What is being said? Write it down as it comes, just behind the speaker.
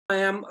I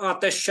am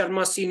Aatish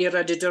Sharma, Senior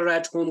Editor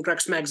at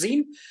Homecrux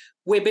magazine.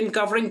 We've been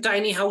covering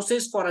tiny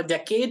houses for a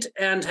decade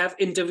and have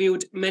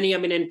interviewed many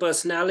eminent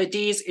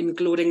personalities,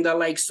 including the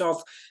likes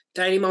of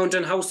Tiny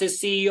Mountain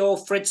Houses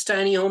CEO, Fritz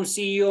Tiny Home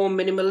CEO,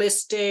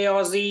 Minimaliste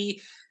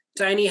Aussie,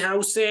 Tiny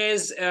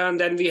Houses, and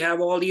then we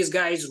have all these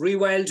guys,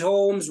 Rewild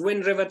Homes,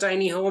 Wind River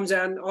Tiny Homes,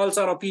 and all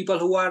sort of people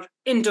who are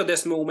into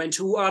this movement,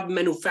 who are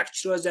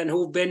manufacturers and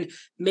who've been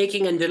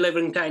making and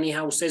delivering tiny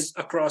houses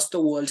across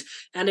the world.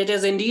 And it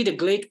is indeed a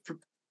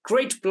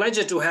great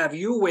pleasure to have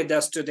you with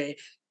us today.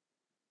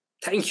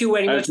 Thank you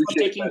very much for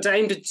taking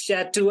time to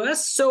chat to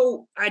us.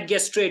 So I'd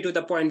get straight to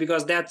the point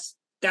because that's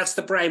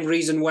the prime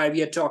reason why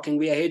we are talking.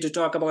 We are here to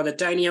talk about the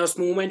tiny house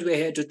movement. We're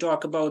here to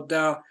talk about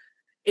the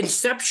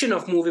inception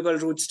of Movable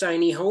Roots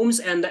tiny homes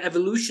and the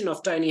evolution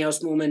of tiny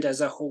house movement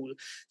as a whole.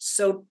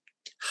 So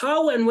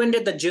how and when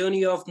did the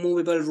journey of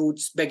Movable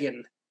Roots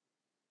begin?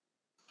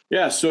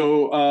 Yeah,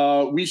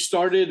 so we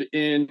started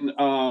in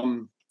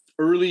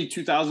early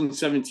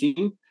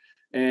 2017,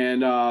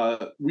 and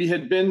we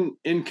had been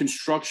in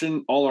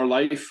construction all our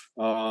life.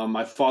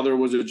 My father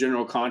was a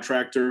general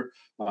contractor,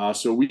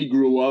 so we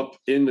grew up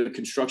in the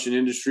construction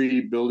industry,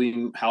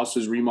 building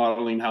houses,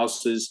 remodeling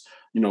houses,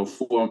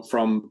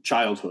 from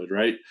childhood,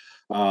 right?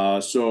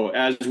 So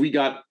as we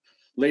got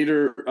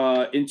later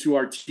into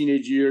our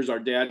teenage years, our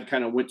dad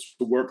kind of went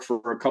to work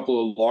for a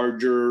couple of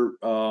larger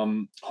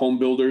home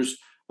builders.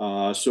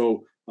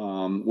 So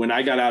when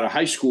I got out of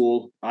high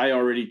school, I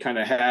already kind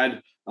of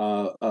had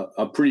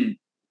a pretty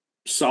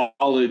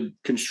solid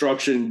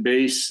construction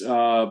base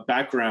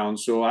background.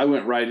 So I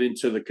went right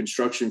into the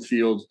construction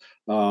field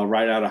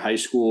right out of high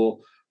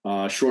school.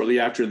 Shortly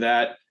after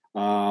that,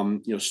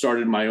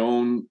 started my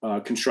own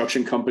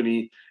construction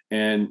company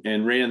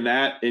and ran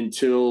that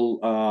until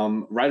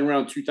right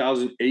around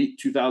 2008,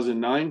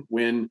 2009,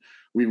 when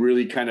we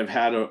really kind of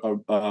had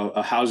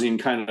a housing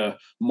kind of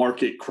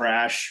market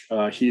crash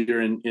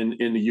here in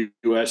the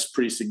U.S.,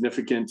 pretty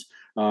significant.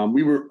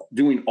 We were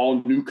doing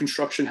all new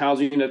construction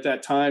housing at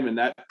that time, and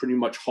that pretty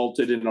much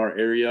halted in our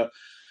area.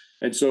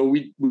 And so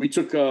we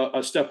took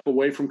a step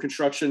away from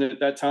construction at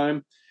that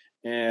time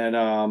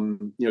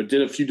and,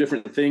 did a few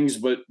different things,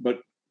 but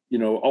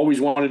always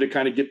wanted to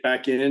kind of get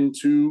back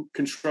into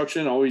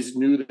construction. Always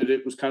knew that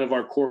it was kind of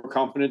our core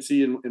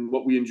competency and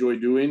what we enjoy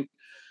doing.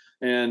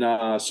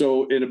 And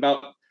so in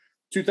about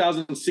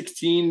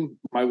 2016,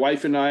 my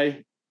wife and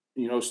I,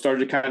 started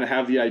to kind of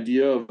have the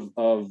idea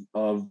of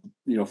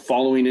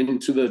following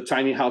into the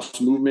tiny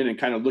house movement and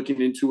kind of looking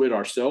into it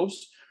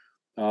ourselves.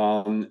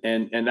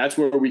 And that's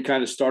where we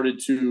kind of started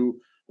to,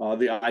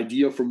 the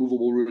idea for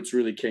Movable Roots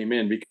really came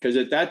in, because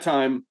at that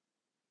time,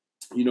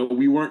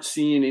 we weren't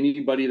seeing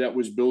anybody that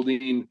was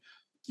building,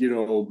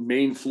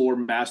 main floor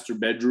master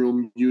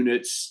bedroom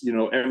units.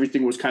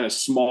 Everything was kind of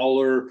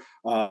smaller,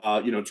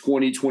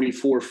 20,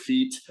 24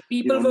 feet.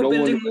 People are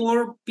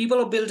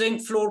building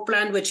floor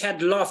plan which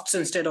had lofts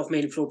instead of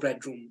main floor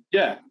bedroom.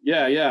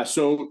 Yeah.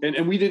 So,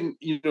 and we didn't,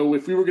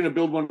 if we were going to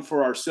build one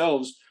for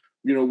ourselves,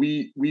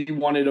 we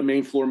wanted a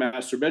main floor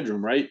master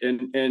bedroom, right?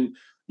 And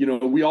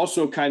we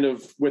also kind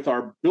of, with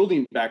our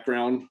building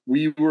background,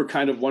 we were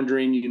kind of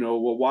wondering,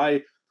 well,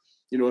 why,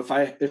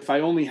 if I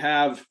only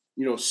have,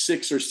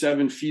 6 or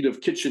 7 feet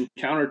of kitchen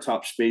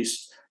countertop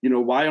space,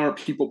 why aren't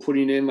people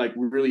putting in like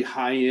really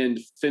high end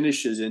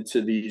finishes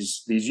into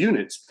these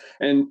units?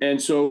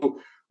 And so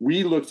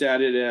we looked at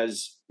it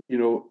as,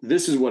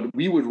 this is what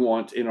we would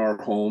want in our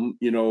home,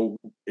 and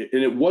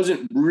it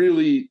wasn't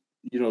really,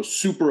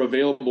 super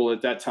available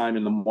at that time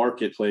in the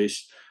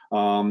marketplace.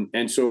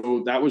 And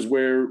so that was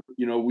where,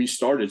 we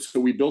started. So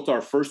we built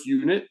our first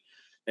unit.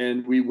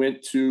 And we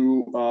went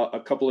to a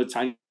couple of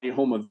tiny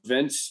home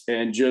events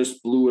and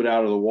just blew it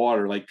out of the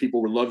water. Like, people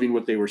were loving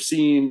what they were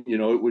seeing.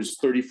 It was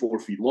 34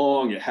 feet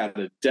long. It had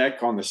a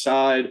deck on the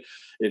side.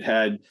 It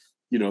had,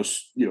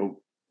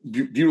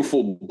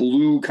 beautiful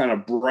blue kind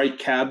of bright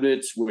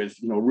cabinets with,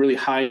 really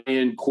high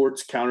end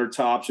quartz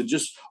countertops, and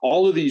just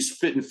all of these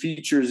fit and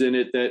features in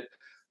it that,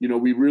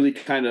 we really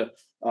kind of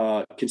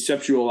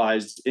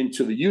conceptualized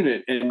into the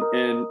unit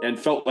and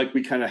felt like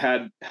we kind of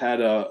had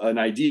an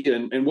idea.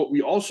 And what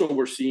we also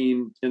were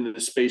seeing in the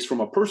space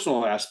from a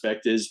personal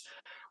aspect is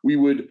we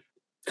would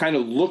kind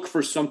of look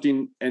for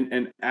something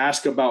and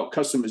ask about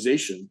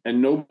customization,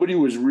 and nobody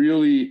was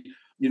really,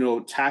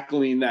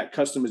 tackling that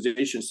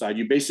customization side.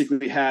 You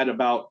basically had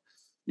about,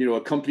 a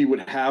company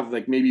would have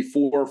like maybe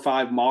 4 or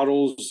 5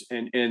 models,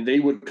 and they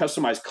would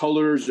customize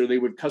colors, or they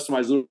would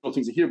customize little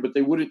things here, but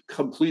they wouldn't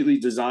completely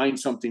design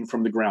something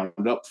from the ground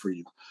up for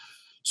you.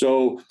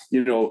 So,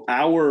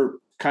 our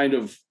kind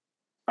of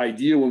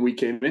idea when we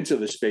came into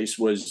the space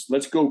was,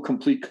 let's go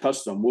complete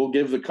custom. We'll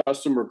give the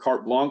customer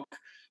carte blanche.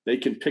 They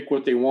can pick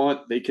what they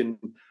want. They can,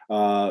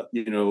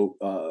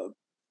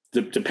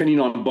 depending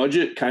on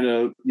budget, kind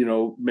of,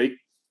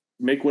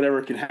 make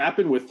whatever can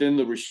happen within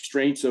the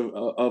restraints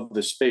of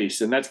the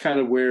space. And that's kind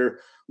of where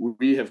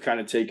we have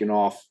kind of taken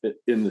off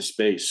in the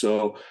space.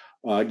 So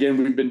again,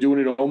 we've been doing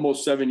it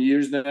almost 7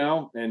 years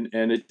now, and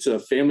it's a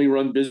family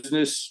run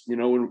business.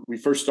 When we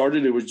first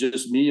started, it was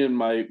just me and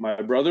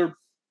my brother.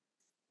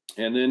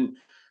 And then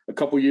a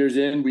couple years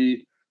in,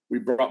 we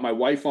brought my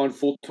wife on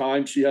full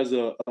time. She has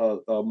a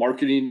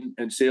marketing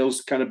and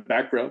sales kind of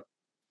background.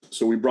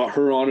 So we brought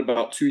her on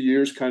about 2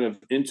 years kind of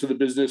into the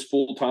business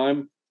full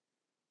time.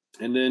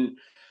 And then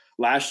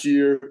last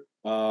year,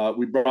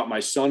 we brought my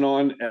son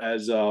on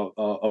as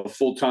a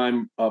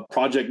full-time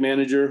project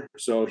manager.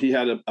 So he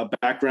had a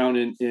background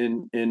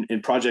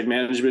in project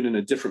management in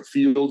a different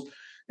field.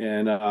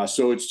 And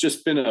so it's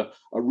just been a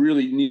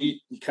really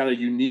neat, kind of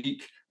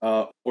unique,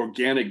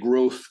 organic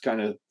growth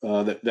kind of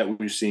that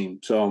we've seen.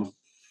 So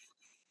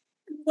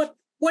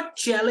what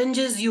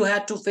challenges you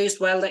had to face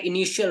while the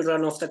initial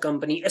run of the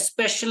company,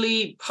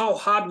 especially how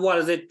hard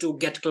was it to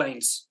get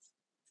clients?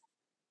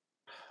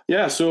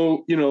 Yeah,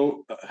 so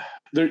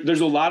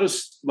there's a lot of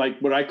like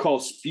what I call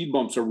speed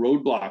bumps or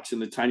roadblocks in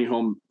the tiny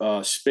home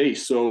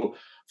space. So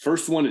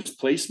first one is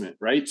placement,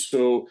 right?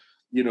 So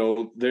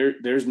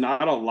there's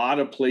not a lot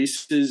of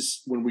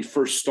places when we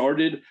first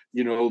started.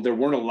 There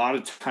weren't a lot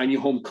of tiny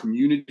home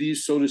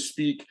communities, so to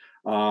speak.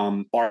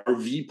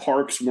 RV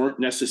parks weren't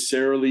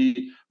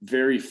necessarily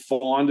very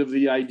fond of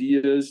the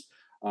ideas.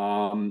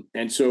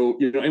 And so,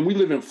 and we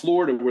live in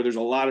Florida where there's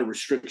a lot of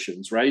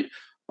restrictions, right?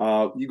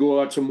 You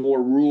go out to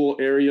more rural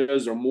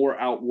areas or more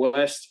out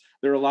west,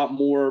 they're a lot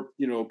more,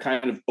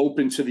 kind of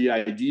open to the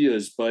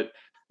ideas. But,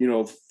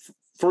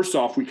 first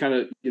off, we kind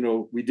of,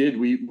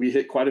 we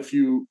hit quite a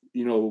few,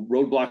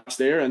 roadblocks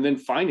there, and then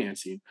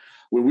financing.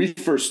 When we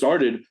first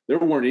started, there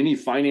weren't any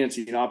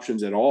financing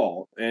options at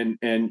all. And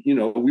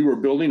we were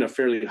building a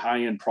fairly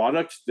high-end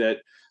product that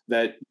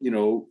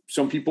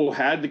some people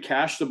had the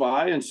cash to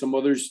buy and some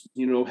others,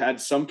 had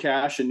some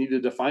cash and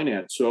needed to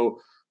finance. So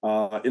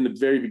in the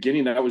very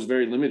beginning, that was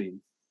very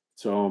limiting.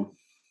 So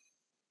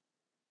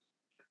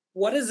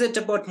what is it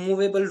about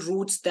Movable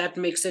Roots that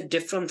makes it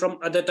different from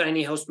other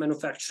tiny house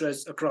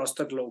manufacturers across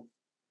the globe?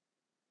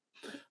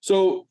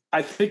 So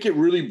I think it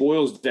really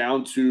boils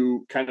down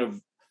to kind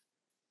of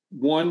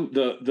one,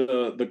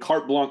 the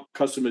carte blanche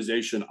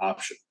customization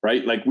option,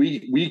 right? Like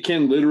we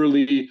can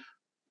literally,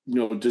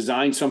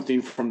 design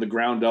something from the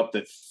ground up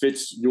that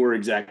fits your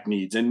exact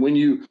needs. And when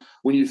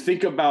you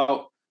think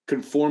about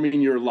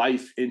conforming your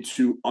life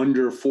into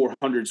under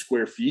 400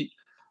 square feet,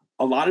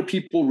 a lot of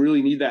people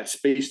really need that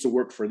space to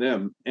work for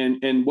them.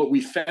 And what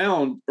we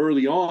found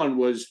early on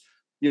was,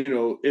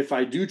 if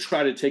I do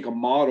try to take a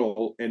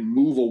model and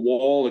move a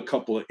wall a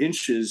couple of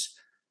inches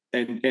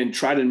and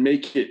try to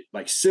make it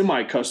like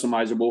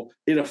semi-customizable,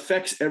 it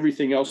affects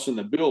everything else in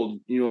the build.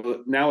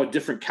 Now a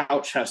different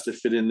couch has to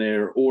fit in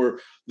there, or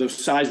the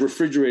size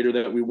refrigerator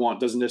that we want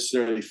doesn't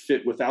necessarily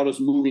fit without us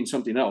moving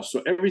something else.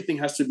 So everything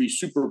has to be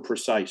super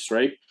precise,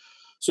 right?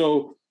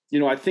 So,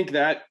 I think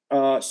that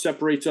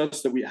separates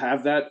us, that we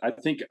have that. I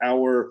think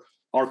our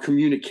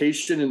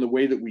communication and the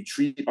way that we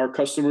treat our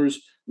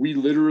customers, we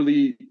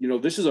literally,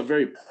 this is a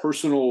very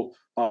personal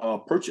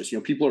purchase.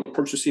 People are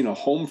purchasing a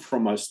home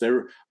from us.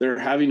 They're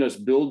having us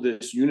build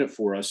this unit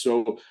for us.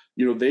 So,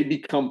 they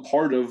become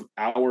part of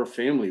our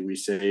family, we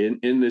say,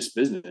 in this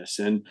business.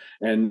 And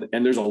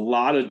there's a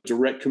lot of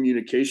direct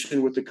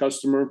communication with the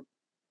customer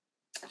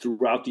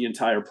throughout the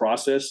entire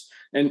process.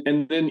 And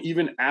then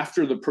even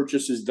after the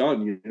purchase is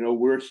done,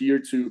 we're here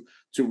to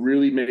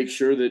really make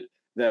sure that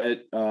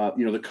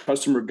the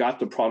customer got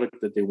the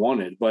product that they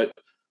wanted. But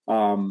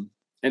and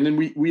then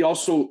we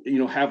also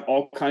have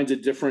all kinds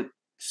of different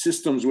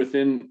systems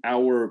within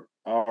our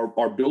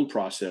build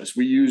process.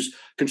 We use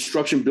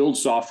construction build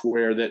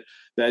software that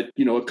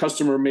a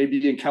customer may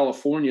be in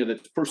California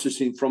that's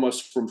purchasing from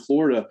us from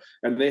Florida,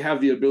 and they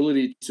have the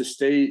ability to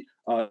stay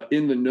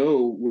in the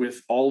know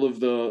with all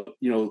of the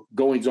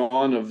goings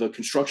on of the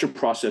construction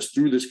process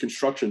through this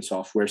construction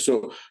software.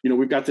 So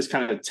we've got this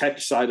kind of tech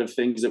side of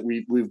things that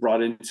we've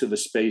brought into the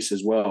space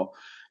as well,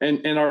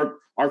 and our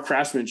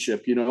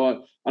craftsmanship.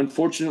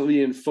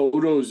 Unfortunately, in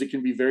photos, it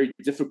can be very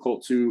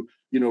difficult to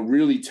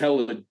really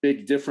tell a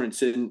big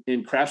difference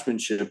in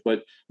craftsmanship.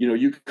 But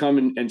you come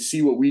and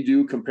see what we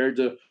do compared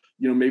to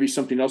maybe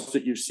something else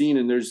that you've seen,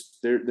 and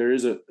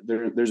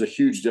there's a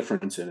huge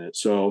difference in it.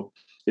 So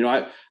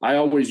I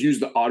always use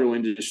the auto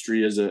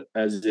industry as a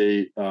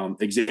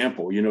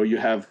example.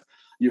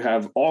 You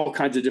have all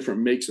kinds of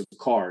different makes of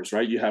cars,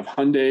 right? You have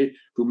Hyundai,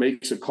 who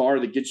makes a car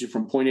that gets you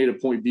from point A to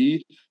point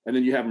B, and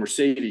then you have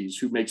Mercedes,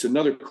 who makes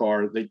another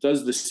car that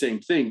does the same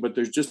thing, but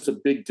there's just a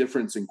big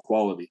difference in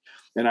quality.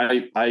 And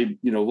I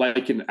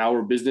liken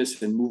our business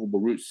and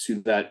Movable Roots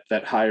to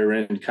that higher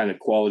end kind of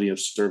quality of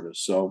service.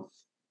 So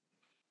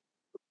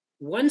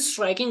one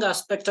striking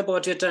aspect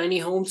about your tiny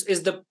homes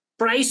is the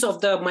price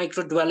of the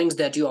micro dwellings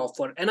that you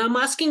offer. And I'm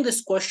asking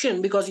this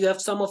question because you have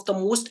some of the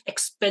most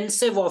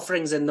expensive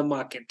offerings in the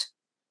market.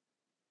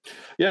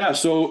 Yeah.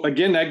 So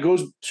again, that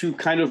goes to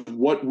kind of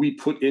what we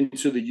put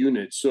into the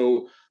unit.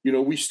 So,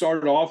 we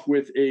started off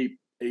with a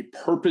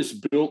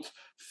purpose-built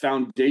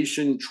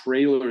foundation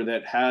trailer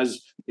that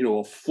has,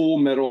 a full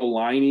metal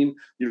lining,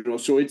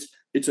 so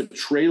it's a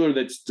trailer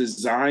that's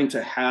designed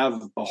to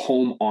have a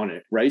home on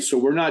it, right? So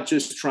we're not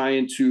just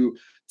trying to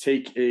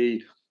take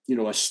a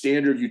a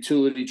standard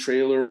utility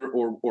trailer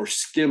or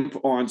skimp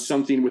on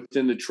something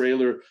within the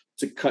trailer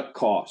to cut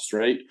costs,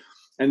 right?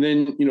 And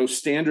then,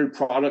 standard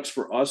products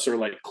for us are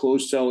like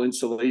closed cell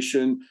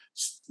insulation,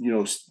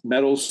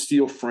 metal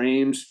steel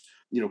frames,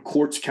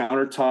 quartz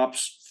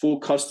countertops, full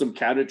custom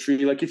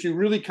cabinetry. Like if you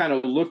really kind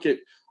of look at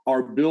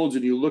our builds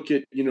and you look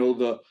at,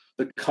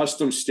 the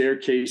custom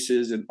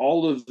staircases and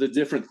all of the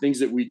different things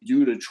that we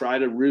do to try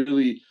to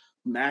really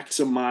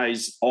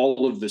maximize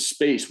all of the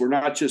space. We're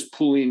not just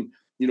pulling,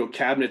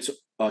 cabinets,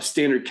 a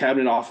standard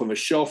cabinet off of a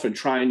shelf and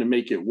trying to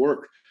make it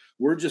work.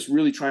 We're just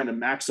really trying to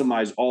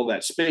maximize all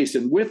that space.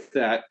 And with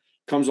that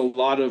comes a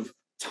lot of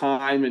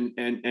time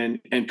and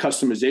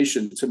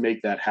customization to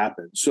make that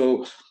happen.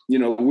 So,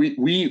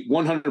 we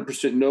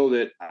 100% know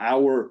that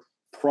our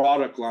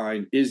product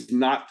line is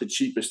not the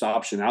cheapest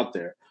option out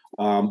there.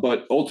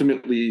 But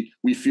ultimately,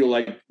 we feel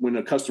like when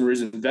a customer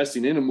is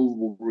investing in a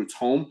Movable Roots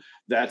home,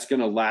 that's going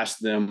to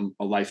last them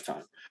a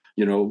lifetime.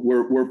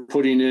 We're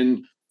putting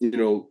in,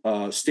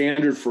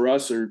 standard for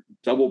us are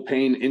double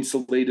pane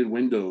insulated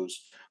windows,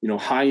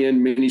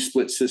 high-end mini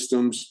split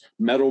systems,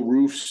 metal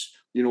roofs.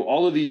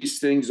 All of these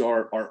things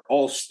are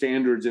all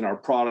standards in our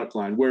product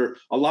line, where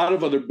a lot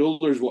of other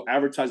builders will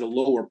advertise a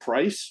lower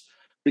price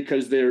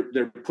because they're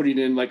putting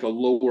in like a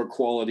lower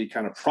quality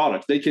kind of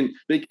product. They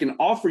can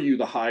offer you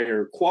the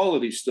higher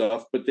quality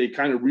stuff, but they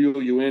kind of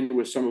reel you in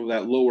with some of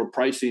that lower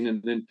pricing.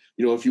 And then,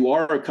 if you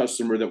are a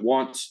customer that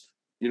wants,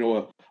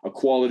 a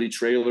quality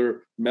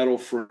trailer, metal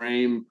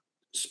frame,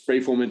 spray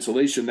foam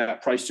insulation,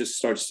 that price just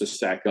starts to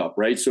stack up,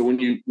 right? So when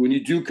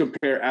you do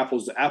compare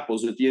apples to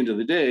apples, at the end of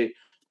the day,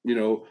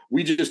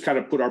 we just kind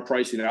of put our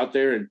pricing out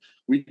there, and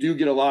we do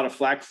get a lot of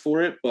flack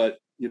for it, but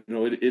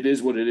it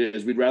is what it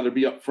is. We'd rather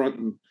be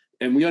upfront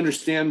and we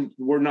understand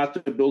we're not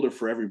the builder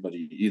for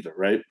everybody either,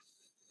 right?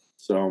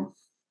 So,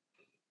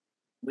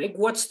 Mike,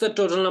 what's the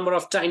total number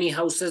of tiny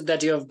houses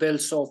that you have built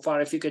so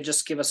far? If you could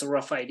just give us a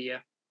rough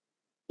idea.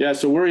 Yeah,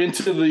 so we're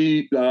into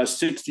the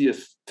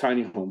 60th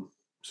tiny home.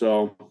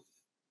 So,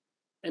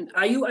 and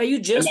are you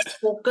just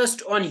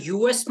focused on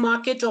US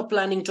market or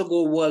planning to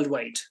go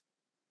worldwide?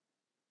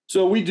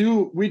 So we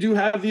do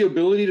have the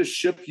ability to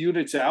ship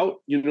units out,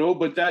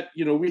 but that,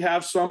 we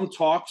have some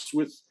talks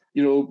with,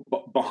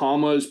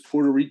 Bahamas,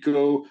 Puerto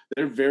Rico.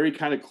 They're very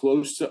kind of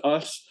close to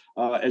us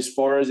as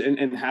far as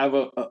and have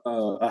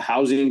a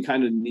housing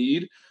kind of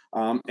need.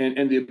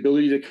 And the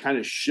ability to kind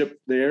of ship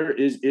there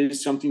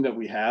is something that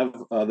we have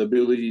the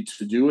ability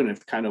to do and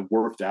have kind of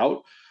worked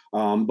out.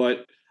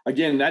 But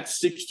again, that's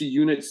 60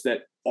 units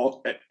that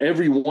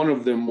every one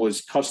of them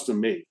was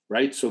custom made,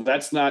 right? So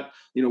that's not,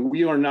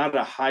 we are not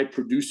a high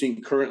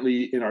producing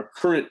currently in our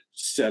current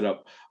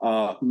setup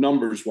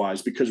numbers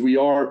wise, because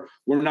we're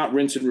not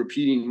rinse and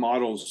repeating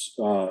models,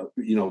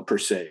 per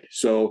se.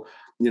 So,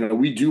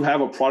 we do have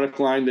a product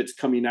line that's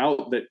coming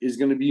out that is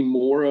going to be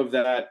more of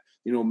that,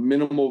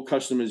 minimal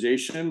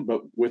customization,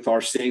 but with our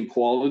same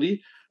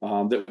quality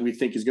that we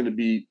think is going to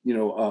be,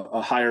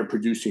 a higher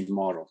producing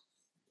model.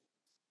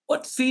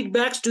 What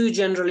feedbacks do you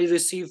generally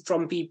receive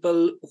from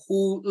people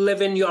who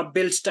live in your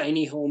built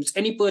tiny homes?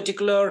 Any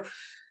particular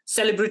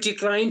celebrity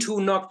client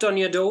who knocked on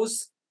your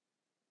doors?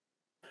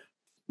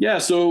 Yeah,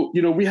 so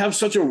we have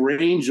such a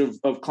range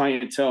of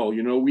clientele.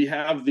 We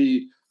have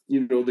the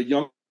the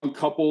young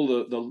couple,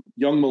 the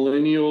young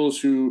millennials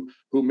who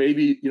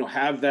maybe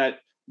have that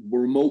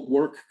remote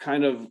work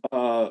kind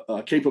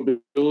of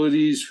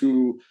capabilities,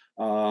 who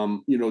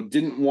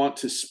didn't want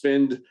to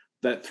spend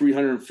that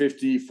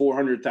 $350,000,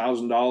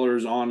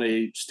 $400,000 on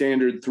a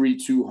standard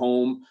 3-2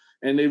 home,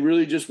 and they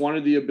really just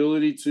wanted the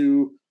ability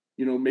to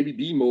maybe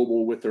be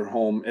mobile with their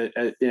home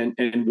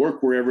and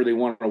work wherever they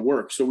want to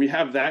work. So we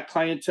have that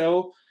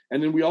clientele.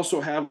 And then we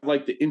also have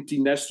like the empty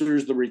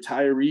nesters, the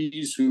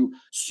retirees who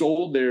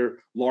sold their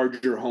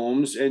larger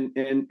homes and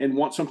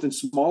want something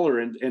smaller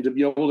and to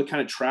be able to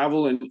kind of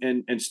travel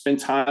and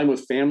spend time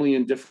with family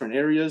in different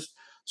areas.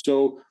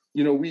 So,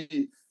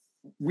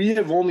 we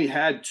have only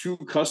had 2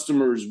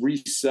 customers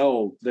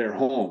resell their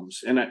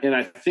homes. And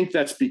I think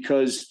that's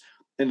because,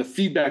 and the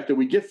feedback that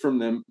we get from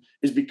them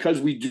is because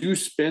we do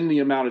spend the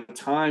amount of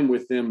time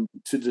with them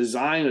to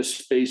design a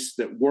space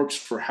that works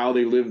for how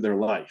they live their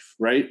life,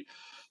 right?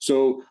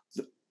 So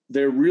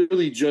they're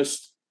really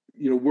just,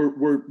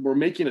 we're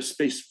making a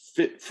space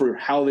fit for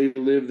how they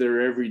live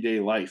their everyday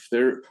life.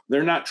 They're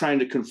not trying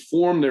to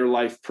conform their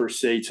life per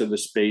se to the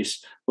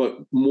space, but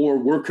more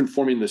we're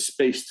conforming the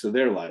space to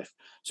their life.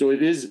 So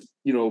it is,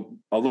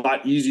 a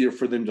lot easier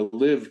for them to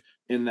live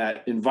in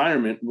that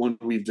environment when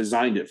we've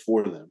designed it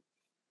for them.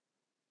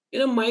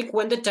 Mike,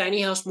 when the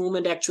tiny house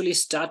movement actually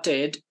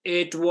started,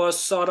 it was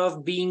sort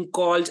of being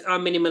called a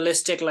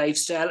minimalistic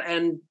lifestyle,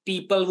 and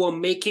people were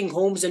making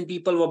homes and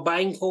people were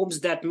buying homes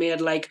that made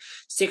like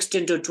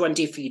 16 to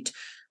 20 feet.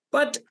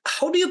 But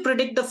how do you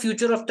predict the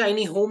future of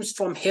tiny homes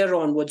from here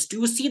onwards? Do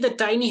you see the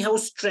tiny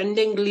house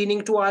trending,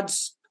 leaning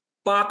towards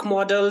park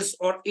models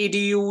or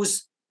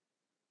ADUs?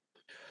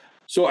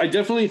 So I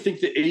definitely think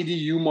the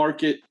ADU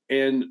market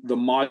and the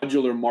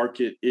modular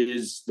market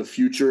is the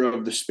future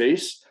of the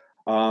space.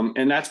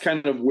 And that's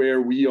kind of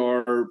where we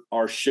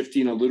are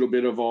shifting a little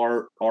bit of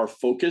our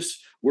focus.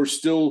 We're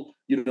still,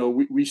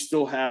 we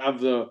still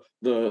have the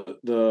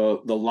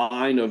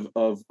line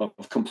of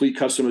complete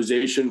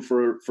customization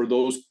for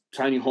those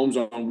tiny homes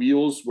on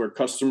wheels where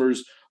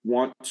customers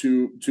want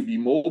to be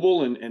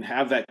mobile and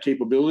have that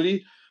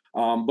capability.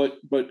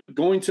 But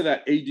going to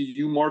that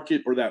ADU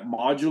market or that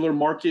modular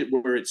market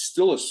where it's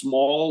still a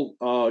small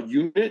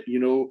unit,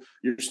 you're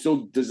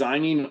still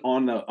designing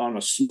on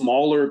a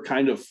smaller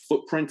kind of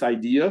footprint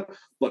idea,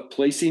 but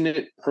placing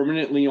it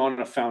permanently on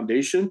a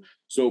foundation.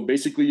 So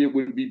basically, it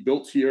would be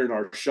built here in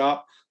our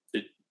shop.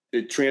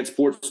 It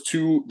transports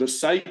to the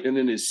site and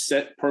then is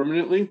set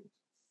permanently.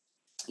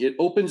 It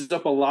opens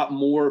up a lot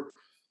more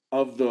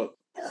of the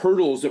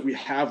hurdles that we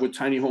have with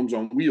tiny homes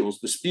on wheels.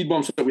 The speed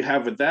bumps that we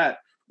have with that,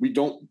 we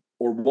don't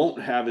or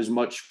won't have as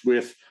much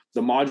with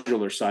the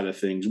modular side of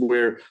things,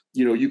 where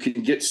you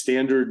can get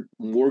standard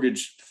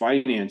mortgage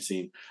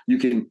financing.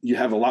 You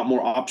have a lot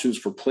more options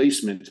for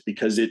placement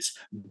because it's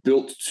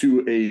built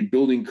to a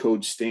building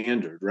code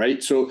standard,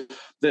 right? So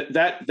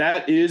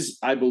that is,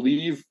 I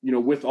believe,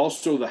 with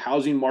also the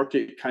housing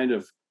market kind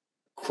of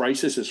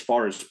crisis as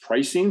far as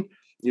pricing,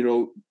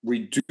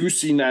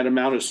 reducing that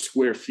amount of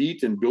square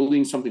feet and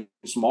building something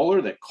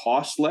smaller that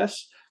costs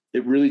less,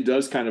 it really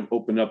does kind of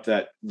open up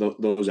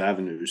those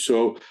avenues.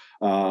 So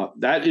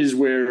that is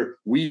where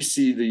we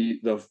see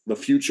the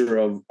future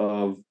of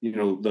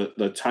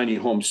the tiny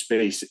home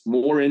space,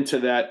 more into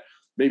that,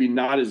 maybe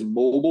not as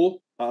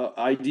mobile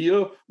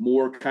idea,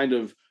 more kind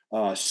of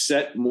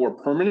set, more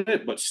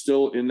permanent, but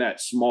still in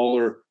that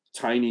smaller,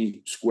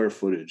 tiny square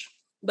footage.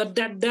 But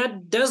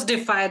that does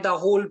defy the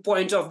whole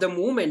point of the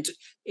movement.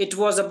 It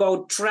was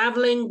about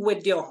traveling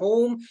with your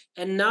home,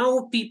 and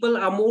now people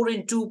are more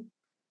into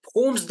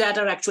homes that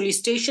are actually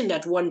stationed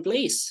at one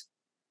place.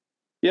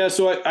 Yeah,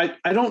 so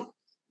I don't,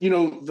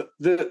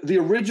 the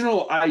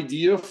original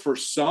idea for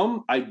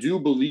some, I do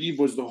believe,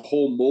 was the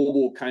whole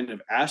mobile kind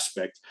of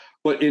aspect.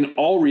 But in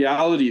all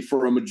reality,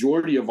 for a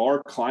majority of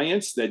our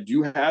clients that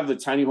do have the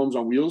tiny homes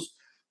on wheels,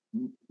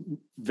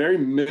 very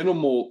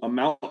minimal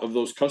amount of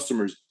those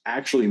customers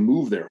actually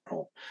move their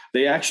home.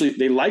 They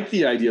like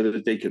the idea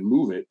that they can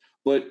move it,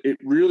 but it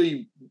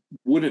really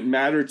wouldn't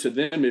matter to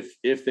them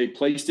if they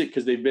placed it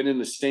because they've been in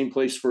the same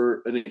place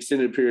for an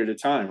extended period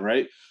of time,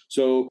 right?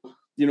 So,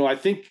 I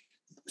think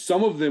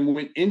some of them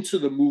went into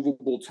the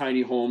movable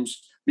tiny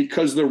homes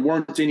because there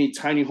weren't any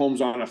tiny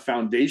homes on a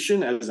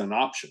foundation as an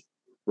option,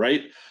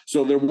 right?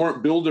 So there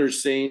weren't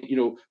builders saying,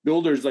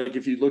 builders, like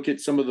if you look at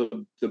some of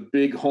the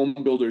big home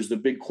builders, the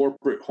big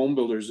corporate home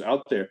builders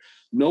out there,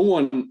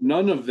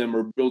 none of them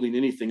are building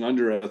anything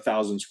under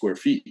 1,000 square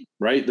feet,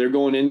 right? They're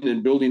going in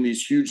and building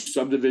these huge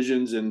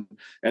subdivisions and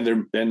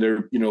they're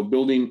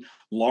building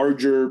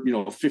larger,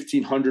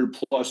 1,500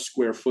 plus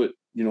square foot,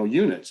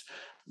 units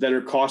that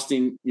are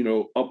costing,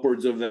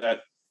 upwards of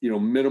that,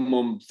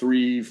 minimum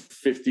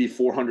 350,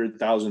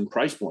 400,000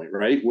 price point,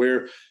 right?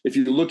 Where if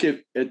you look at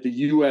the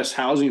US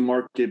housing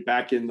market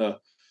back in the,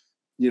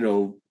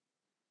 50s,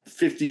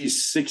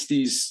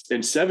 60s,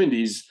 and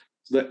 70s,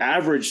 the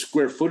average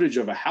square footage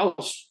of a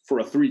house for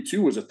a 3-2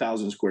 was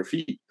 1,000 square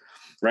feet,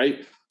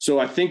 right? So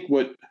I think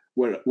what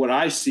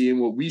I see and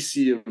what we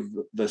see of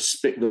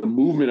the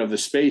movement of the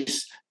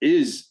space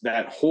is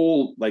that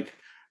whole like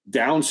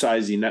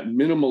downsizing, that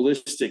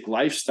minimalistic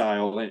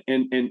lifestyle,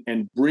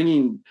 and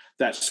bringing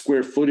that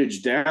square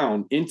footage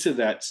down into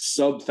that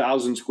sub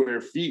 1,000 square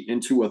feet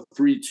into a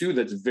 3-2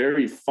 that's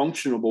very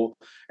functionable,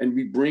 and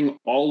we bring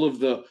all of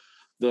the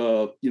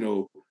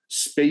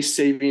space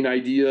saving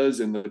ideas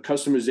and the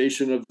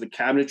customization of the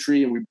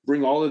cabinetry, and we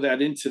bring all of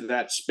that into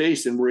that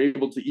space, and we're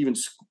able to even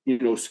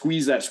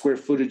squeeze that square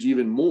footage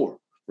even more,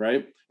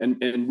 right?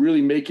 And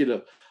really make it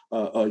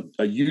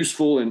a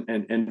useful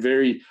and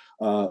very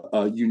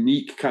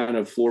unique kind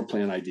of floor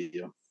plan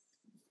idea.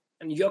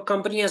 And your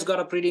company has got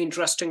a pretty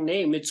interesting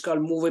name. It's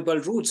called Movable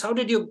Roots. How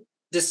did you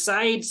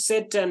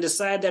sit and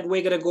decide that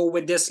we're going to go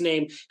with this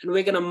name and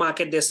we're going to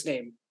market this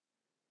name?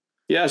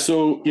 Yeah,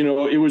 so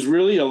it was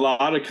really a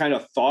lot of kind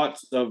of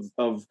thoughts of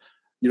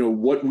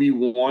what we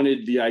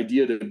wanted the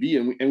idea to be,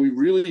 and we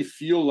really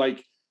feel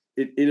like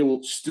it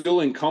will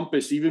still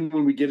encompass even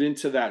when we get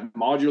into that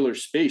modular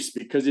space,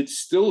 because it's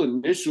still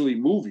initially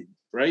moving,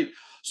 right?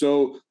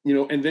 So,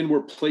 and then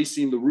we're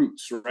placing the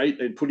roots, right?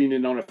 And putting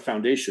it on a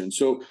foundation.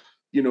 So,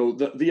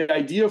 the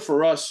idea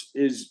for us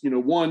is,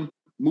 one,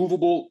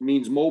 movable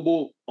means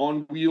mobile,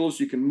 on wheels,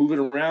 you can move it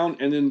around.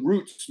 And then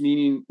roots,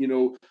 meaning,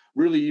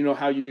 really,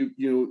 how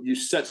you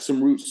set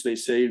some roots. They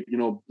say,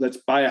 let's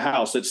buy a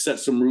house, let's set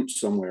some roots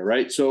somewhere,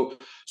 right? So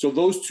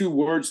those two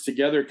words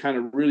together kind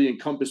of really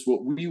encompass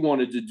what we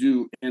wanted to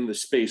do in the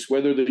space.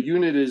 Whether the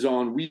unit is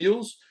on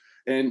wheels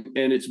and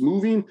it's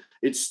moving,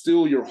 it's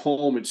still your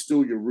home, it's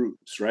still your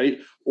roots, right?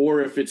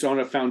 Or if it's on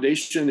a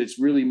foundation, it's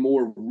really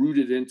more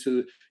rooted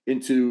into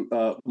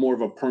more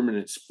of a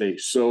permanent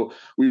space. So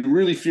we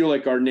really feel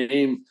like our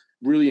name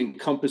really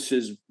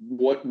encompasses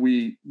what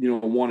we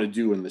want to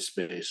do in the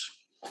space.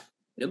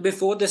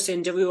 Before this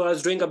interview, I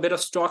was doing a bit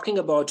of stalking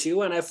about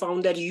you, and I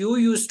found that you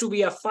used to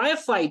be a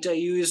firefighter.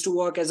 You used to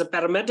work as a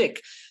paramedic.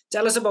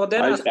 Tell us about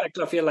that I aspect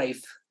of your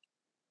life.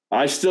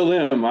 I still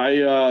am.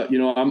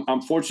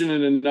 I'm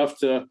fortunate enough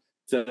to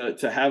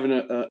have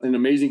an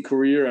amazing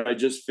career. I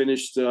just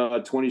finished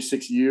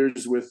 26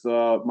 years with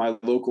my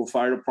local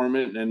fire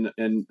department,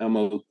 and I'm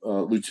a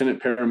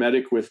lieutenant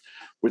paramedic with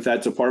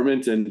that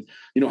department. And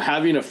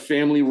having a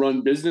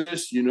family-run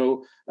business,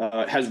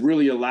 has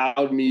really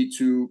allowed me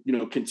to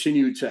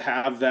continue to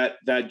have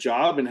that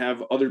job and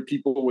have other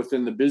people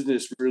within the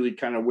business really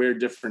kind of wear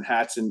different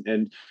hats and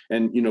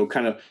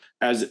kind of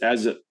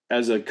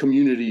as a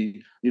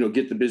community,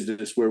 get the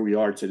business where we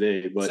are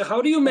today. But so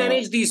how do you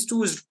manage these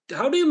two?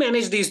 How do you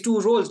manage these two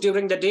roles?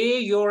 During the day,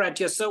 you're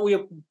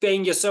you're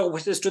paying your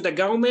services to the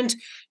government,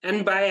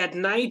 and at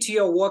night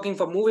you're working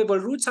for Movable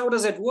Roots. How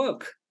does it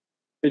work?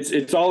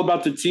 It's all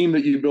about the team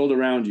that you build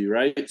around you,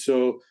 right?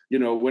 So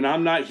when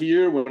I'm not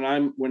here, when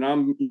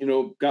I'm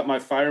got my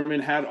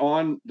fireman hat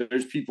on,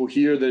 there's people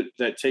here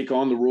that take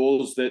on the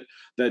roles that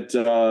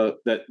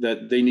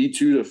they need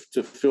to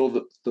fill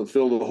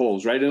the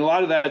holes, right? And a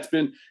lot of that's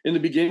been, in the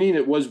beginning,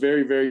 it was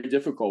very, very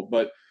difficult,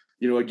 but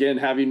again,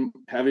 having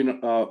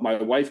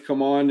my wife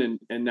come on,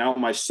 and now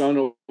my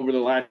son over the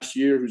last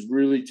year, who's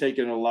really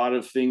taken a lot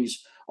of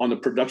things on the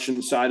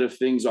production side of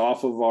things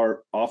off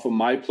of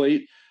my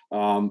plate.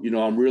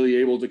 I'm really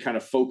able to kind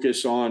of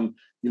focus on,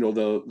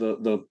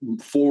 the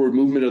forward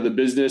movement of the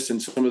business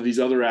and some of these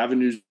other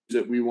avenues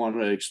that we want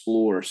to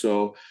explore.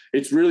 So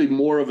it's really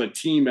more of a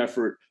team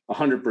effort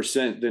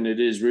 100% than it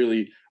is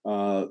really,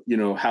 how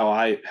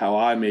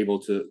I'm able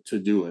to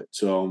do it.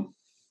 So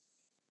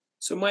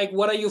Mike,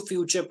 what are your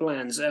future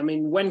plans? I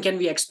mean, when can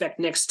we expect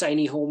next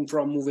tiny home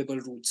from Movable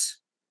Roots?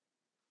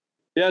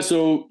 Yeah.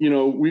 So,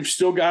 we've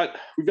got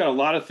a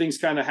lot of things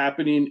kind of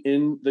happening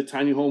in the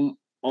tiny home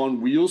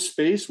on wheels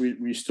space.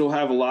 We still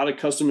have a lot of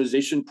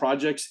customization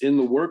projects in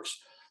the works.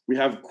 We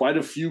have quite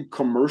a few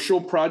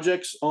commercial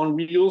projects on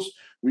wheels.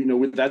 We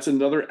know that's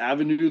another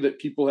avenue that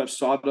people have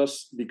sought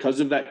us because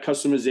of that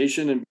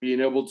customization and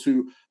being able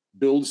to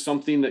build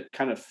something that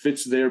kind of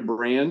fits their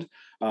brand.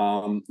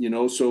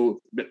 So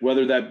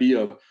whether that be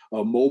a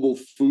mobile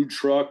food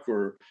truck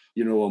or,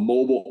 a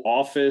mobile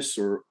office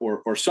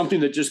or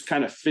something that just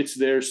kind of fits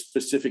their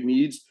specific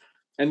needs.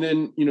 And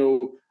then,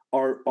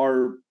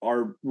 our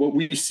what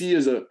we see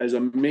as a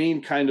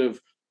main kind of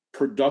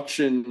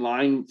production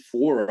line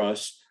for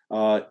us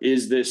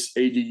is this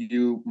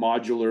ADU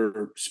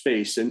modular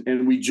space,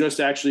 and we just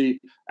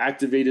actually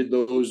activated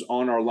those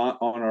on our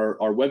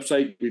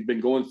website. We've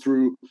been going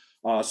through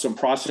some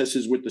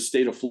processes with the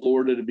state of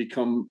Florida to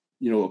become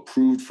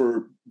approved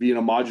for being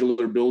a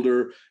modular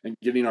builder and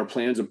getting our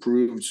plans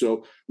approved.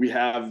 So we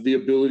have the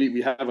ability,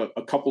 we have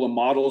a couple of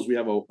models. We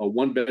have a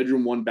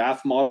 1-bedroom,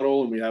 1-bath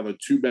model, and we have a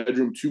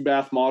 2-bedroom,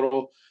 2-bath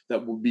model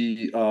that will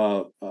be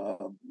that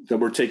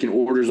we're taking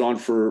orders on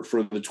for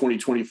the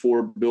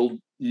 2024 build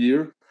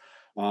year.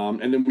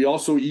 And then we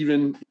also,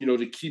 even,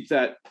 to keep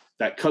that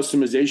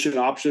customization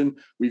option,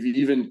 we've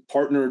even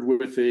partnered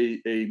with a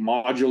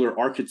modular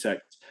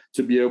architect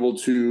to be able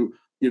to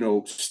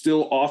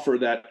still offer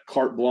that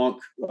carte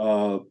blanche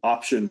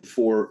option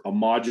for a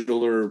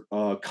modular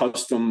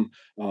custom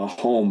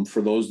home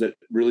for those that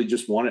really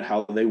just want it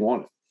how they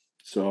want it.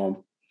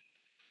 So,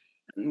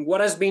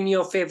 what has been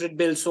your favorite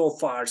build so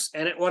far,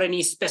 or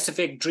any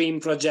specific dream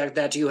project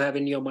that you have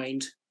in your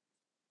mind?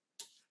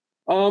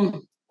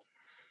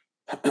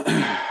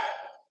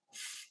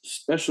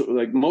 Special,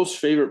 like most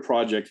favorite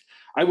project,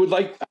 I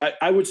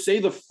would say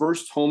the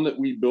first home that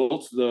we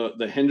built,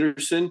 the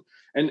Henderson.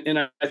 And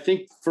I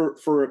think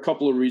for a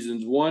couple of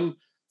reasons. One,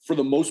 for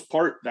the most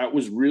part, that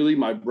was really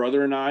my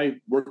brother and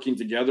I working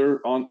together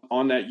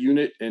on that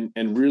unit,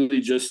 and really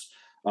just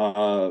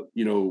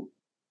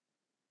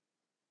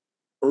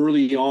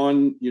early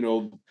on,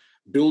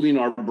 building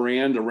our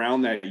brand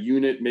around that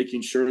unit,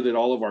 making sure that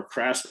all of our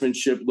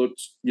craftsmanship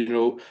looked,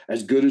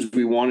 as good as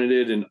we wanted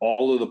it, and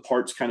all of the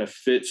parts kind of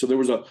fit. So there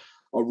was a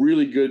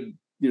really good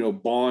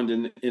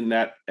bond in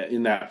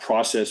that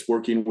process,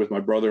 working with my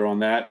brother on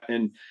that.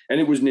 And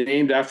it was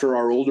named after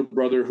our older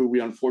brother, who we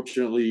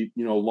unfortunately,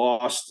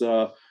 lost,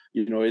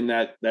 in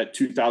that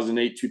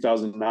 2008,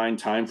 2009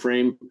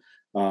 timeframe.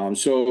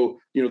 So,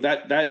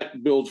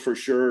 that build for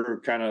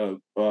sure kind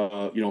of,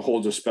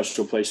 holds a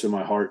special place in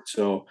my heart.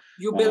 So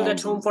you build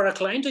that home for a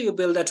client, or you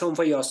build that home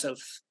for yourself?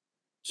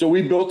 So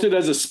we built it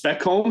as a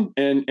spec home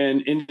and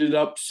ended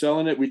up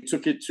selling it. We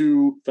took it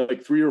to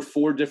like 3 or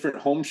 4 different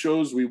home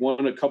shows. We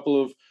won a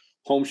couple of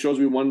home shows.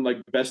 We won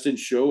like best in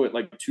show at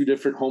like 2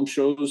 different home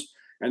shows.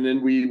 And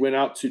then we went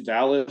out to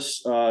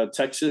Dallas,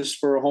 Texas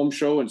for a home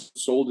show and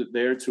sold it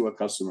there to a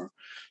customer.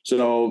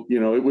 So,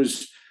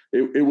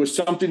 it was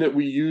something that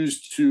we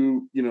used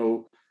to,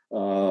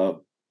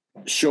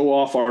 show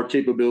off our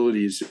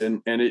capabilities.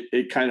 And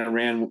it kind of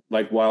ran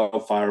like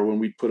wildfire when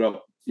we put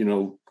up,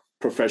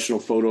 professional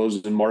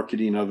photos and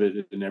marketing of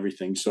it and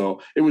everything. So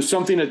it was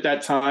something at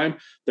that time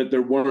that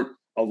there weren't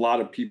a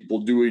lot of people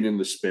doing in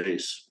the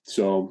space.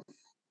 So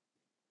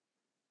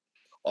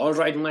All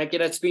right, Mike,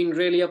 it has been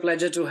really a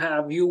pleasure to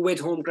have you with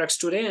Homecrux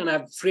today, and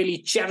I've really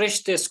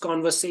cherished this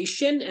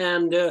conversation.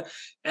 And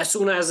as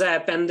soon as I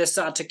pen this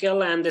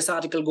article and this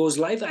article goes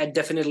live, I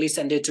definitely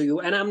send it to you.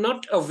 And I'm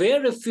not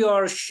aware if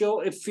you're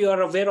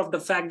aware of the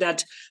fact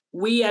that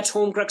we at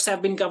Homecrux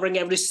have been covering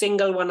every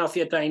single one of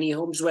your tiny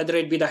homes, whether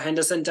it be the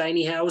Henderson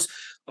tiny house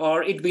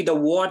or it be the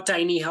Ward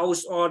tiny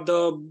house or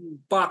the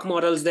park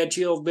models that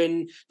you've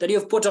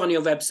put on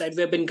your website.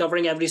 We've been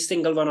covering every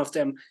single one of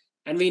them,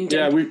 and we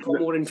intend to go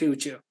more in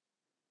future.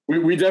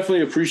 We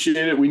definitely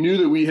appreciate it. We knew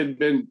that we had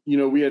been,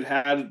 we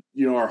had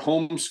our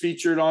homes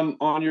featured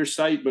on your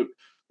site, but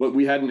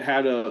we hadn't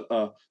had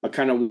a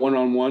kind of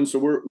one-on-one. So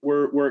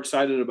we're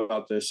excited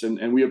about this,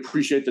 and we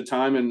appreciate the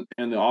time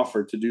and the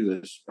offer to do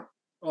this.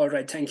 All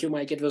right. Thank you,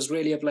 Mike. It was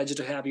really a pleasure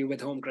to have you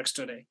with Homecrux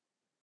today.